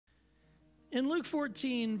In Luke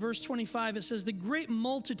 14, verse 25, it says, the great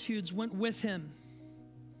multitudes went with him,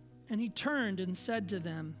 and he turned and said to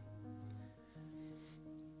them,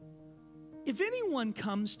 if anyone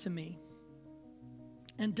comes to me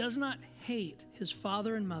and does not hate his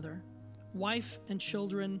father and mother, wife and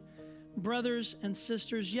children, brothers and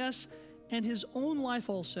sisters, yes, and his own life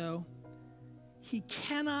also, he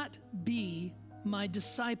cannot be my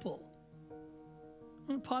disciple. I'm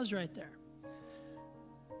going to pause right there.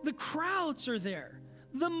 The crowds are there.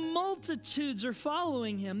 The multitudes are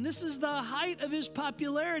following him. This is the height of his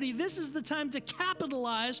popularity. This is the time to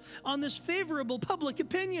capitalize on this favorable public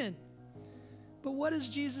opinion. But what does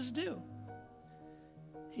Jesus do?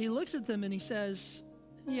 He looks at them and he says,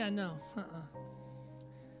 yeah, no,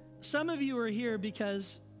 Some of you are here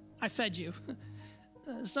because I fed you.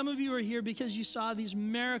 Some of you are here because you saw these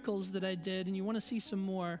miracles that I did and you want to see some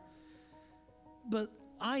more. But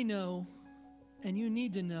I know, and you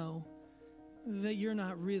need to know, that you're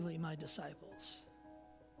not really my disciples.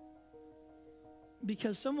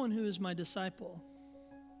 Because someone who is my disciple,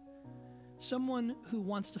 someone who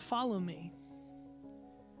wants to follow me,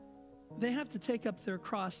 they have to take up their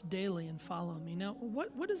cross daily and follow me. Now,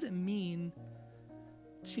 what does it mean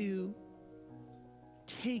to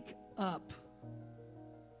take up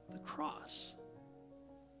the cross?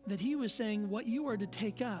 That he was saying what you are to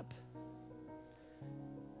take up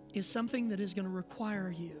is something that is going to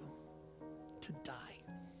require you to die.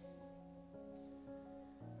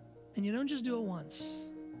 And you don't just do it once.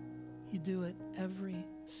 You do it every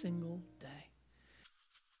single day.